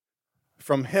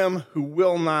from him who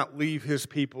will not leave his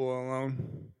people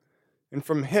alone, and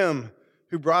from him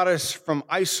who brought us from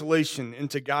isolation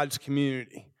into God's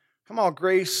community. Come on,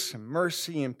 grace and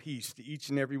mercy and peace to each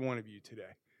and every one of you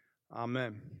today.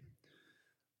 Amen.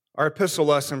 Our epistle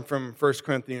lesson from 1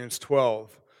 Corinthians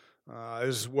 12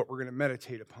 is what we're going to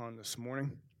meditate upon this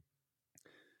morning.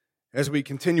 As we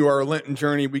continue our Lenten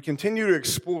journey, we continue to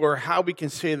explore how we can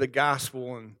say the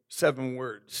gospel in 7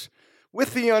 words.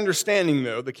 With the understanding,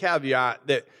 though, the caveat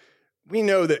that we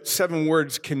know that 7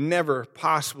 words can never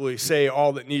possibly say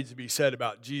all that needs to be said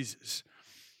about Jesus.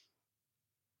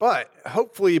 But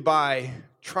hopefully by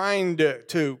trying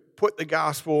to put the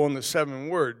gospel in the 7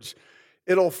 words,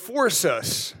 it'll force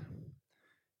us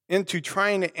into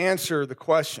trying to answer the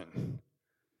question,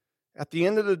 at the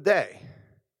end of the day,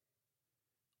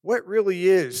 what really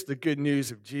is the good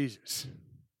news of Jesus?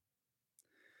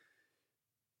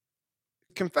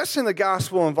 Confessing the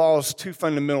gospel involves 2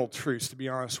 fundamental truths, to be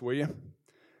honest with you.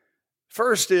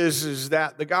 First is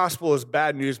that the gospel is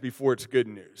bad news before it's good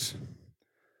news.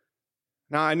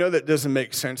 Now, I know that doesn't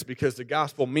make sense because the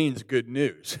gospel means good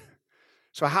news.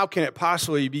 So how can it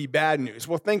possibly be bad news?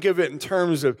 Well, think of it in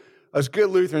terms of us good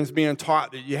Lutherans being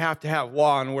taught that you have to have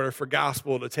law in order for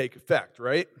gospel to take effect,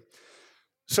 right?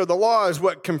 So the law is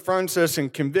what confronts us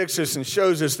and convicts us and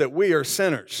shows us that we are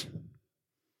sinners.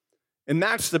 And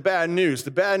that's the bad news.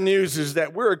 The bad news is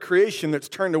that we're a creation that's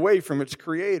turned away from its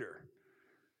creator.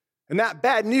 And that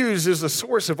bad news is the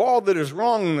source of all that is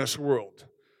wrong in this world.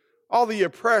 All the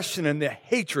oppression and the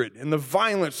hatred and the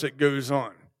violence that goes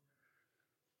on.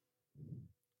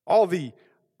 All the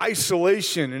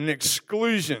isolation and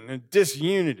exclusion and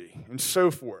disunity and so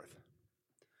forth.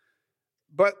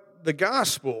 But the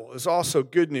gospel is also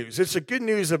good news. It's the good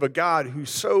news of a God who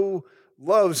so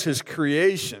loves his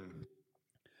creation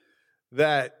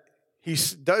that he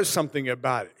does something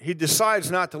about it. He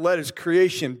decides not to let his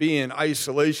creation be in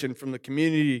isolation from the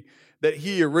community that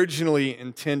he originally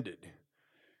intended.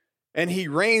 And he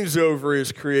reigns over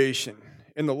his creation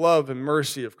in the love and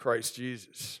mercy of Christ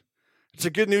Jesus. It's the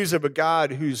good news of a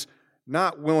God who's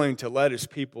not willing to let his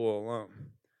people alone.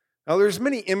 Now, there's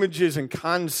many images and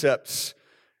concepts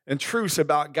and truths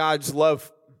about God's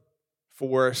love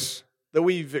for us that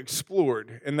we've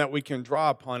explored and that we can draw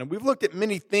upon. And we've looked at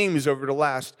many themes over the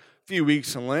last few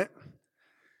weeks in Lent.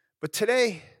 But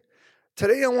today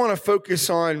I want to focus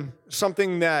on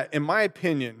something that, in my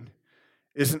opinion,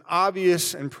 is an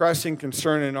obvious and pressing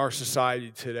concern in our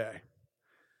society today.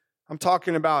 I'm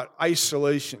talking about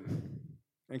isolation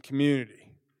and community.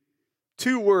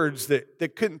 2 words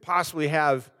that couldn't possibly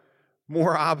have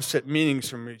more opposite meanings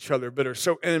from each other, but are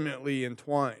so intimately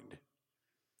entwined.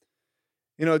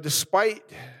 You know, despite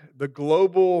the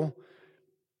global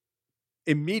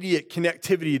immediate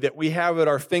connectivity that we have at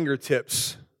our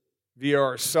fingertips via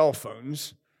our cell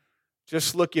phones,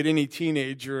 just look at any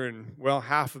teenager and, well,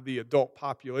 half of the adult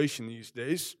population these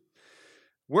days.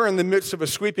 We're in the midst of a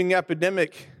sweeping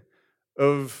epidemic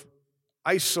of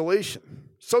isolation,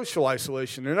 social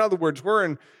isolation. In other words, we're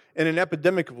in an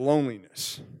epidemic of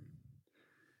loneliness.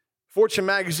 Fortune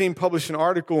magazine published an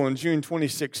article in June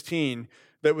 2016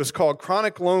 that was called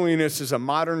Chronic Loneliness is a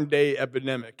Modern Day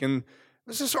Epidemic. And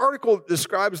this article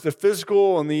describes the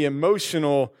physical and the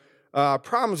emotional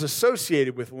problems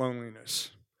associated with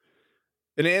loneliness.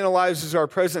 It analyzes our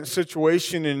present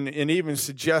situation and even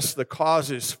suggests the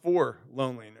causes for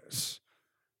loneliness.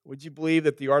 Would you believe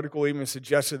that the article even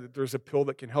suggested that there's a pill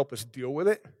that can help us deal with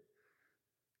it?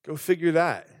 Go figure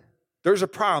that. There's a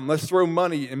problem. Let's throw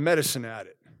money and medicine at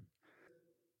it.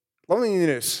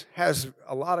 Loneliness has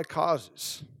a lot of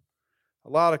causes.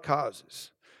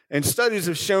 And studies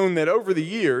have shown that over the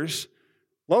years,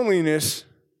 loneliness,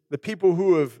 the people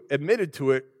who have admitted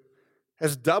to it,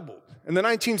 has doubled. In the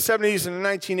 1970s and the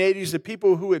 1980s, the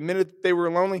people who admitted that they were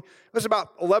lonely was about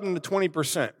 11 to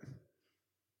 20%.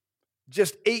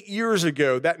 Just 8 years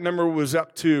ago, that number was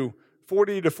up to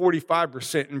 40 to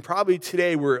 45%, and probably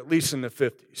today we're at least in the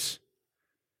 50s.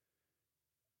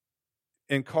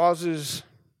 And causes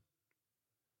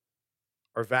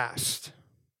are vast.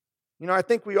 You know, I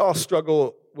think we all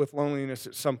struggle with loneliness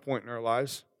at some point in our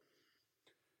lives.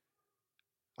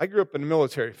 I grew up in a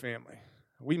military family.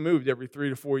 We moved every 3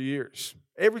 to 4 years.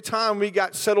 Every time we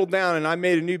got settled down and I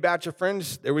made a new batch of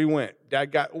friends, there we went.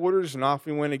 Dad got orders and off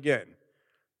we went again.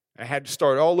 I had to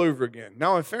start all over again.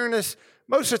 Now, in fairness,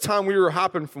 most of the time we were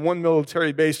hopping from one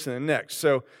military base to the next.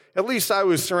 So at least I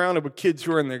was surrounded with kids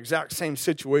who were in the exact same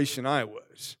situation I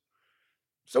was.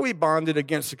 So we bonded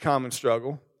against a common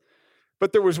struggle.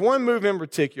 But there was one move in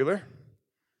particular.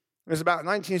 It was about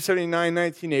 1979,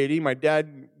 1980. My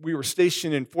dad, we were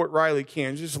stationed in Fort Riley,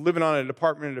 Kansas, living on a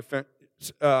Department of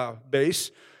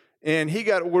base, and he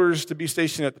got orders to be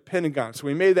stationed at the Pentagon. So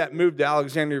we made that move to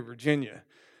Alexandria, Virginia.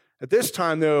 At this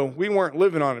time, though, we weren't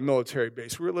living on a military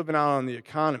base. We were living out on the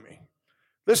economy.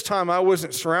 This time, I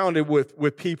wasn't surrounded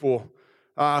with people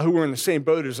who were in the same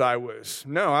boat as I was.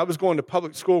 No, I was going to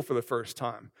public school for the first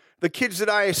time. The kids that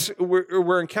I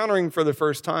were encountering for the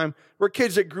first time were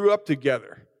kids that grew up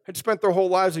together, had spent their whole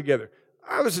lives together.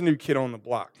 I was a new kid on the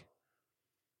block.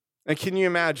 And can you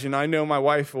imagine? I know my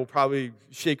wife will probably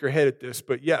shake her head at this,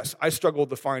 but yes, I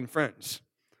struggled to find friends.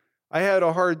 I had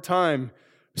a hard time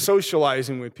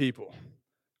socializing with people.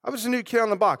 I was a new kid on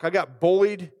the block. I got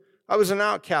bullied. I was an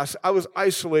outcast. I was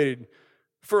isolated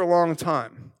for a long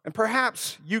time. And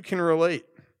perhaps you can relate.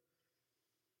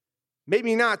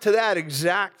 Maybe not to that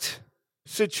exact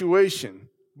situation,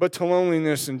 but to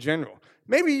loneliness in general.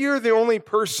 Maybe you're the only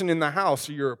person in the house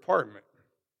or your apartment.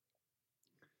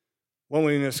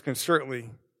 Loneliness can certainly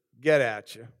get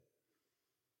at you.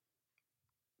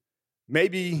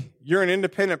 Maybe you're an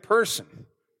independent person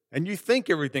and you think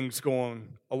everything's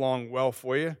going along well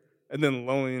for you, and then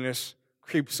loneliness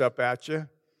creeps up at you.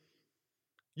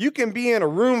 You can be in a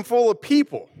room full of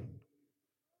people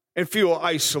and feel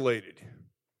isolated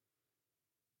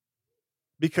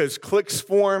because cliques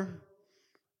form,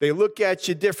 they look at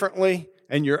you differently,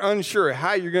 and you're unsure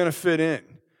how you're going to fit in.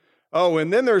 Oh,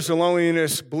 and then there's a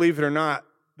loneliness, believe it or not,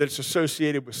 that's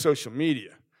associated with social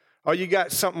media. Oh, you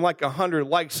got something like 100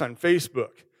 likes on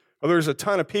Facebook. Or there's a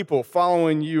ton of people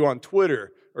following you on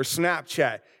Twitter or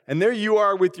Snapchat. And there you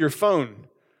are with your phone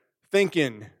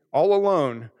thinking all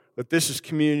alone that this is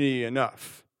community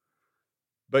enough.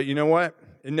 But you know what?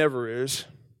 It never is.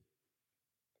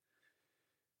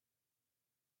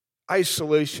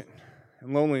 Isolation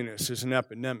and loneliness is an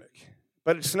epidemic,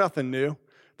 but it's nothing new.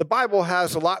 The Bible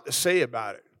has a lot to say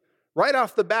about it. Right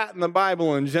off the bat in the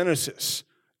Bible in Genesis,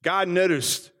 God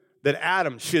noticed that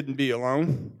Adam shouldn't be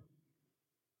alone.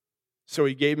 So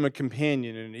he gave him a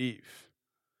companion in Eve.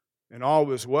 And all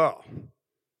was well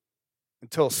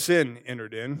until sin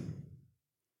entered in.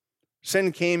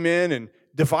 Sin came in and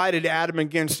divided Adam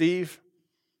against Eve,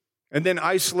 and then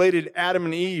isolated Adam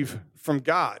and Eve from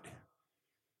God.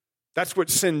 That's what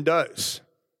sin does.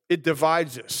 It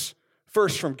divides us,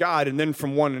 first from God and then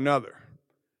from one another.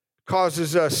 It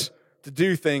causes us to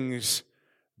do things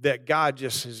that God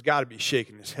just has got to be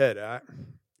shaking his head at.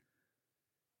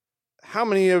 How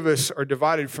many of us are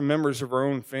divided from members of our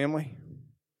own family?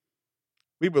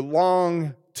 We would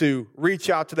long to reach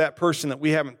out to that person that we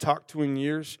haven't talked to in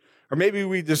years. Or maybe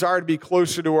we desire to be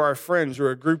closer to our friends or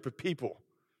a group of people.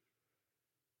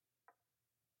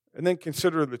 And then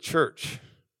consider the church.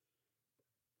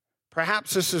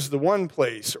 Perhaps this is the one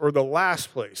place, or the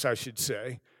last place, I should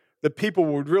say, that people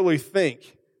would really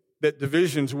think that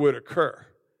divisions would occur,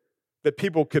 that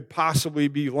people could possibly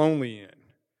be lonely in.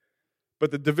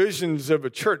 But the divisions of a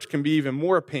church can be even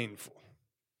more painful.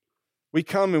 We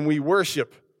come and we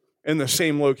worship in the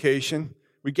same location.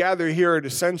 We gather here at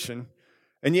Ascension,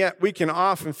 and yet we can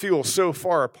often feel so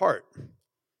far apart.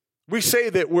 We say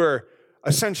that we're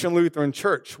Ascension Lutheran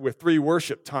Church with 3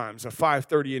 worship times of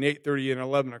 5:30 and 8:30 and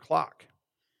 11 o'clock.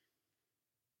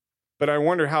 But I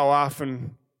wonder how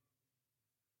often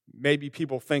maybe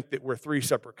people think that we're 3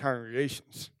 separate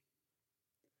congregations.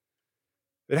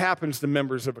 It happens to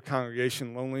members of a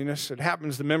congregation, loneliness. It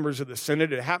happens to members of the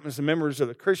Synod. It happens to members of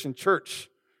the Christian church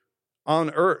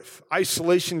on earth.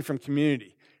 Isolation from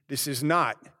community. This is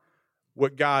not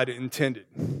what God intended.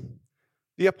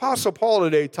 The Apostle Paul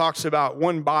today talks about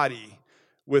one body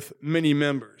with many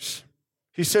members.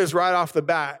 He says right off the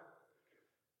bat,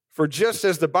 "For just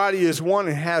as the body is one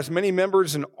and has many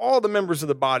members, and all the members of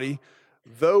the body,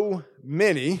 though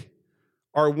many,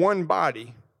 are one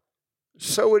body,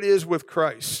 so it is with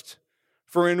Christ.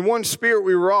 For in one Spirit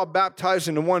we were all baptized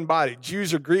into one body,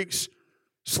 Jews or Greeks,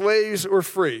 slaves or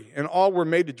free, and all were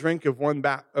made to drink of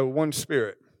one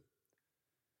Spirit."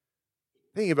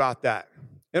 Think about that.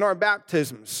 In our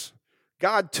baptisms,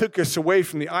 God took us away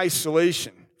from the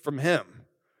isolation from Him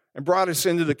and brought us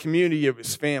into the community of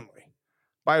His family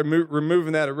by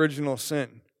removing that original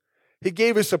sin. He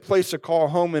gave us a place to call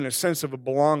home and a sense of a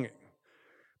belonging.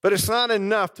 But it's not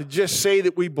enough to just say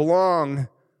that we belong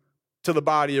to the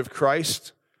body of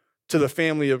Christ, to the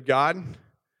family of God.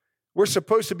 We're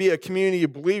supposed to be a community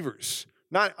of believers,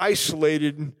 not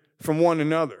isolated from one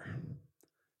another.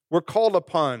 We're called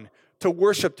upon to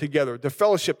worship together, to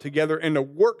fellowship together, and to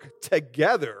work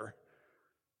together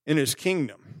in His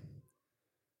kingdom.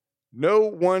 No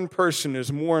one person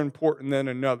is more important than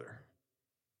another,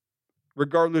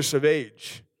 regardless of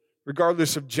age,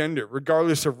 regardless of gender,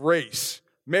 regardless of race,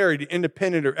 married,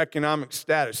 independent, or economic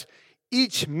status.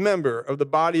 Each member of the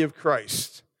body of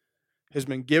Christ has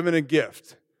been given a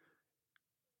gift,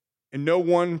 and no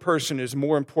one person is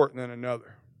more important than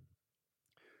another.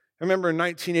 I remember in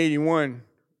 1981,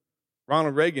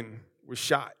 Ronald Reagan was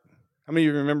shot. How many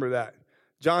of you remember that?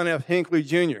 John F. Hinckley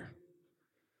Jr.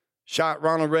 shot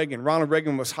Ronald Reagan. Ronald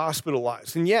Reagan was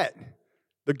hospitalized, and yet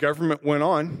the government went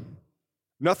on.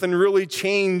 Nothing really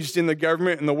changed in the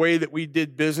government in the way that we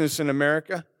did business in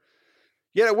America.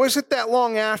 Yet it wasn't that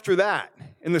long after that,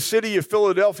 in the city of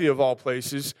Philadelphia, of all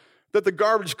places, that the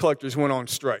garbage collectors went on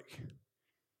strike.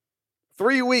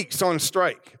 3 weeks on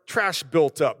strike. Trash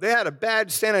built up. They had a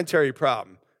bad sanitary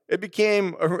problem. It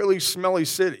became a really smelly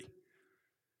city.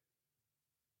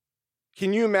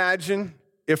 Can you imagine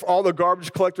if all the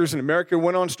garbage collectors in America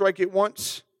went on strike at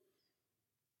once?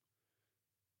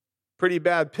 Pretty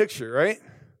bad picture, right?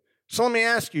 So let me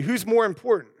ask you, who's more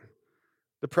important?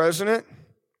 The president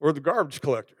or the garbage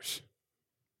collectors?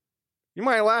 You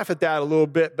might laugh at that a little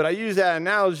bit, but I use that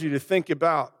analogy to think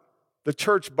about the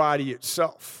church body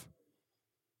itself.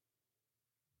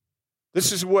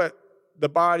 This is what the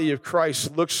body of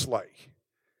Christ looks like.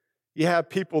 You have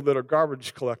people that are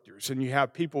garbage collectors, and you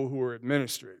have people who are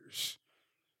administrators.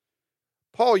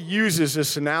 Paul uses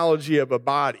this analogy of a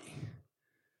body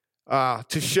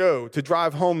to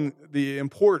drive home the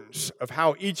importance of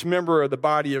how each member of the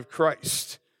body of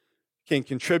Christ can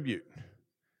contribute.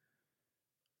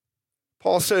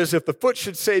 Paul says, if the foot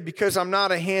should say, because I'm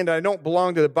not a hand, I don't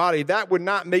belong to the body, that would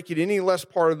not make it any less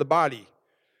part of the body.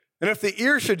 And if the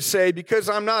ear should say, because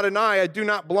I'm not an eye, I do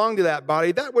not belong to that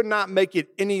body, that would not make it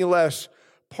any less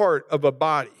part of a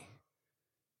body.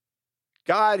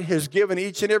 God has given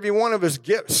each and every one of us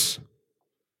gifts,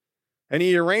 and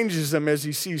he arranges them as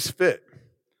he sees fit.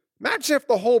 Imagine if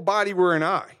the whole body were an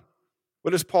eye.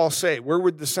 What does Paul say? Where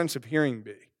would the sense of hearing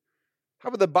be? How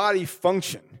would the body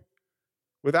function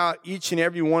without each and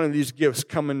every one of these gifts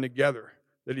coming together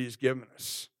that he's given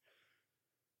us?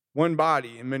 One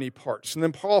body in many parts. And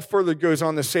then Paul further goes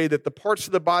on to say that the parts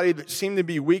of the body that seem to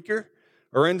be weaker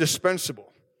are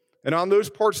indispensable. And on those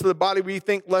parts of the body we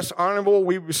think less honorable,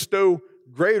 we bestow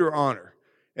greater honor.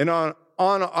 And on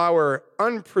our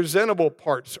unpresentable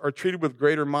parts are treated with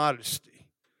greater modesty,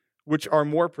 which our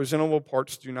more presentable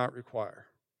parts do not require.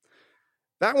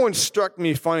 That one struck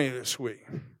me funny this week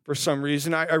for some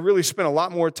reason. I really spent a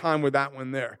lot more time with that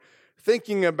one there,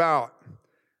 thinking about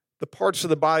the parts of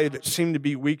the body that seem to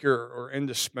be weaker or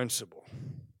indispensable.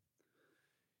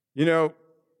 You know,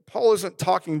 Paul isn't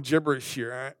talking gibberish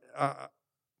here.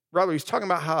 Rather, he's talking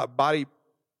about how a body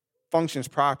functions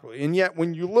properly. And yet,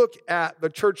 when you look at the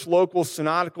church, local,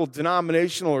 synodical,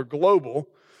 denominational, or global,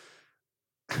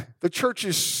 the church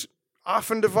is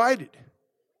often divided.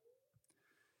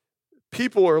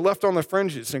 People are left on the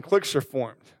fringes and cliques are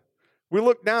formed. We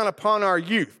look down upon our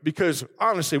youth because,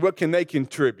 honestly, what can they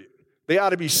contribute? They ought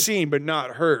to be seen but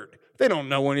not heard. They don't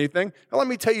know anything. Now, let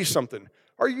me tell you something.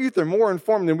 Our youth are more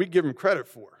informed than we give them credit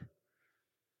for.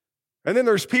 And then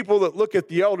there's people that look at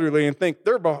the elderly and think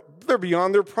they're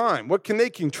beyond their prime. What can they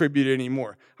contribute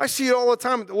anymore? I see it all the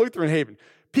time at the Lutheran Haven.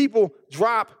 People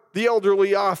drop the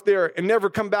elderly off there and never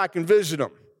come back and visit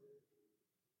them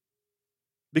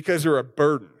because they're a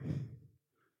burden.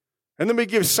 And then we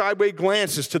give sideways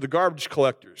glances to the garbage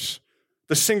collectors,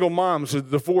 the single moms, the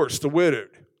divorced, the widowed.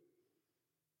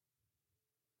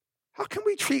 How can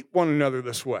we treat one another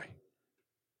this way?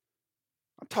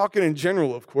 I'm talking in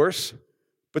general, of course,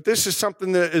 but this is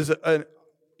something that is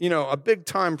a big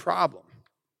time problem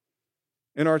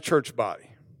in our church body.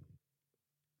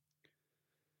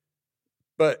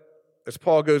 But as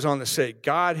Paul goes on to say,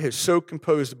 God has so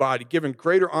composed the body, given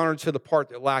greater honor to the part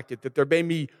that lacked it, that there may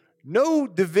be no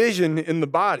division in the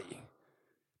body,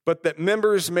 but that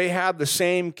members may have the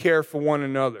same care for one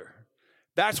another.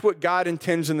 That's what God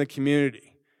intends in the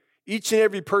community. Each and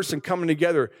every person coming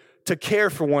together to care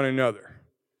for one another.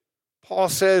 Paul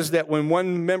says that when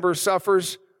one member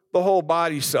suffers, the whole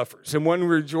body suffers. And when one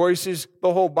rejoices,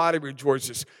 the whole body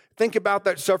rejoices. Think about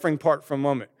that suffering part for a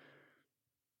moment.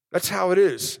 That's how it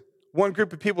is. One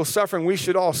group of people suffering, we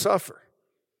should all suffer.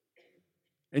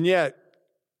 And yet,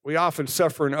 we often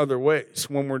suffer in other ways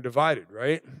when we're divided,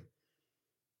 right?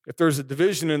 If there's a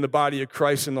division in the body of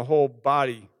Christ, and the whole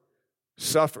body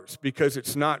suffers because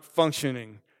it's not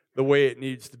functioning the way it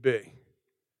needs to be.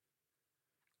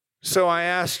 So I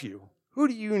ask you, who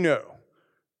do you know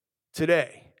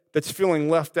today that's feeling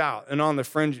left out and on the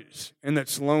fringes and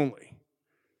that's lonely?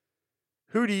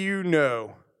 Who do you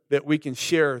know that we can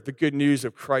share the good news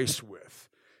of Christ with?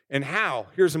 And how,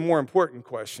 here's a more important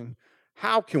question,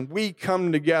 how can we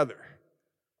come together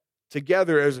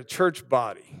as a church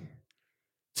body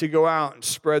to go out and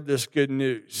spread this good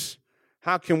news?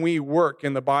 How can we work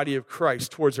in the body of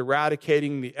Christ towards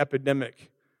eradicating the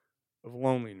epidemic of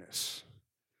loneliness?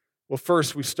 Well,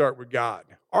 first we start with God.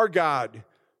 Our God,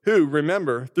 who,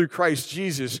 remember, through Christ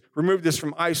Jesus, removed us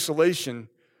from isolation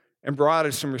and brought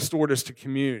us and restored us to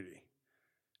community.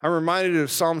 I'm reminded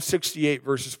of Psalm 68,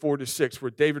 verses 4-6,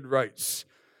 where David writes,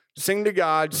 "Sing to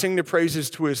God, sing the praises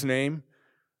to his name.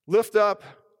 Lift up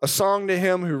a song to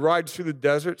him who rides through the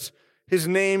deserts. His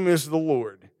name is the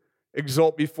Lord.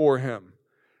 Exult before him.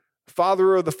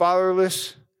 Father of the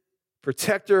fatherless,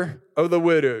 protector of the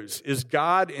widows is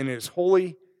God in his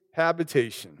holy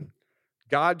habitation.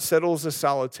 God settles the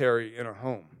solitary in a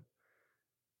home."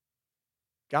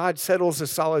 God settles the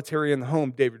solitary in the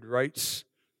home, David writes.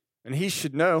 And he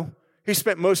should know. He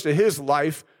spent most of his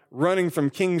life running from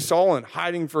King Saul and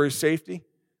hiding for his safety.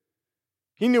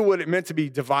 He knew what it meant to be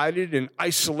divided and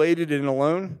isolated and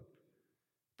alone.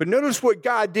 But notice what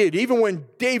God did. Even when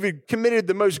David committed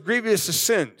the most grievous of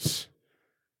sins,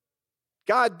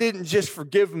 God didn't just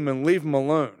forgive him and leave him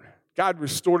alone. God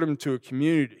restored him to a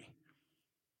community.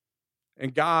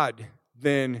 And God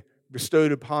then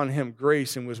bestowed upon him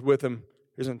grace and was with him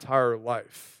his entire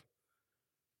life.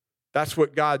 That's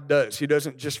what God does. He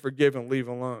doesn't just forgive and leave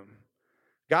alone.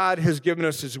 God has given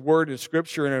us his word in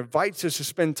Scripture and invites us to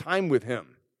spend time with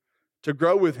him, to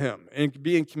grow with him, and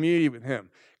be in community with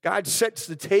him. God sets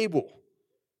the table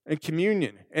in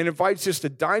communion and invites us to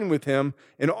dine with him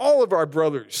and all of our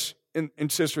brothers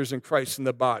and sisters in Christ in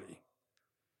the body.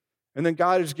 And then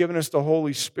God has given us the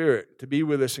Holy Spirit to be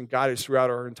with us and guide us throughout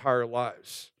our entire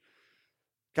lives.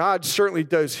 God certainly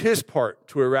does his part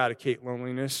to eradicate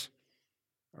loneliness.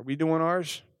 Are we doing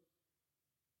ours?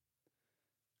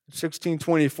 In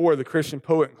 1624, the Christian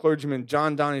poet and clergyman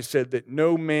John Donne said that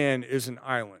no man is an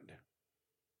island.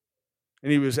 And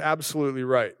he was absolutely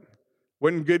right.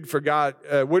 Wasn't good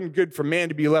for man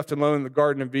to be left alone in the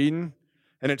Garden of Eden.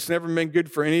 And it's never been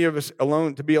good for any of us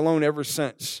alone to be alone ever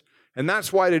since. And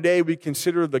that's why today we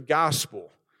consider the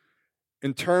gospel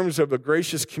in terms of a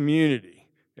gracious community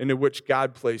into which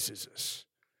God places us.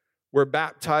 We're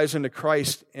baptized into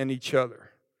Christ and each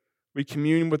other. We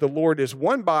commune with the Lord as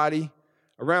one body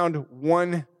around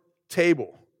one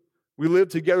table. We live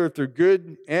together through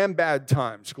good and bad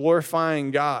times,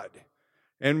 glorifying God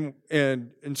and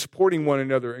supporting one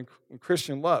another in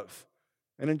Christian love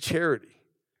and in charity.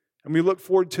 And we look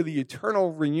forward to the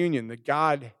eternal reunion that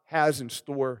God has in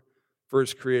store for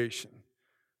his creation.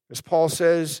 As Paul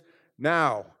says,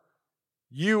 now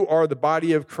you are the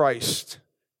body of Christ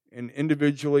and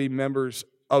individually members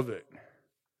of it.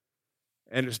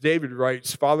 And as David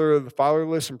writes, Father of the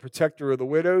fatherless and protector of the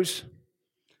widows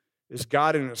is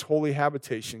God in his holy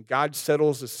habitation. God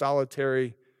settles the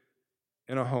solitary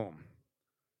in a home.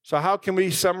 So how can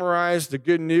we summarize the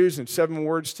good news in 7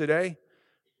 words today?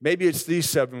 Maybe it's these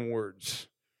 7 words.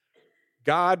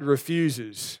 God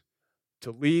refuses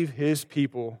to leave his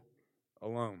people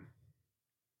alone.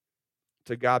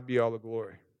 To God be all the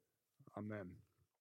glory. Amen.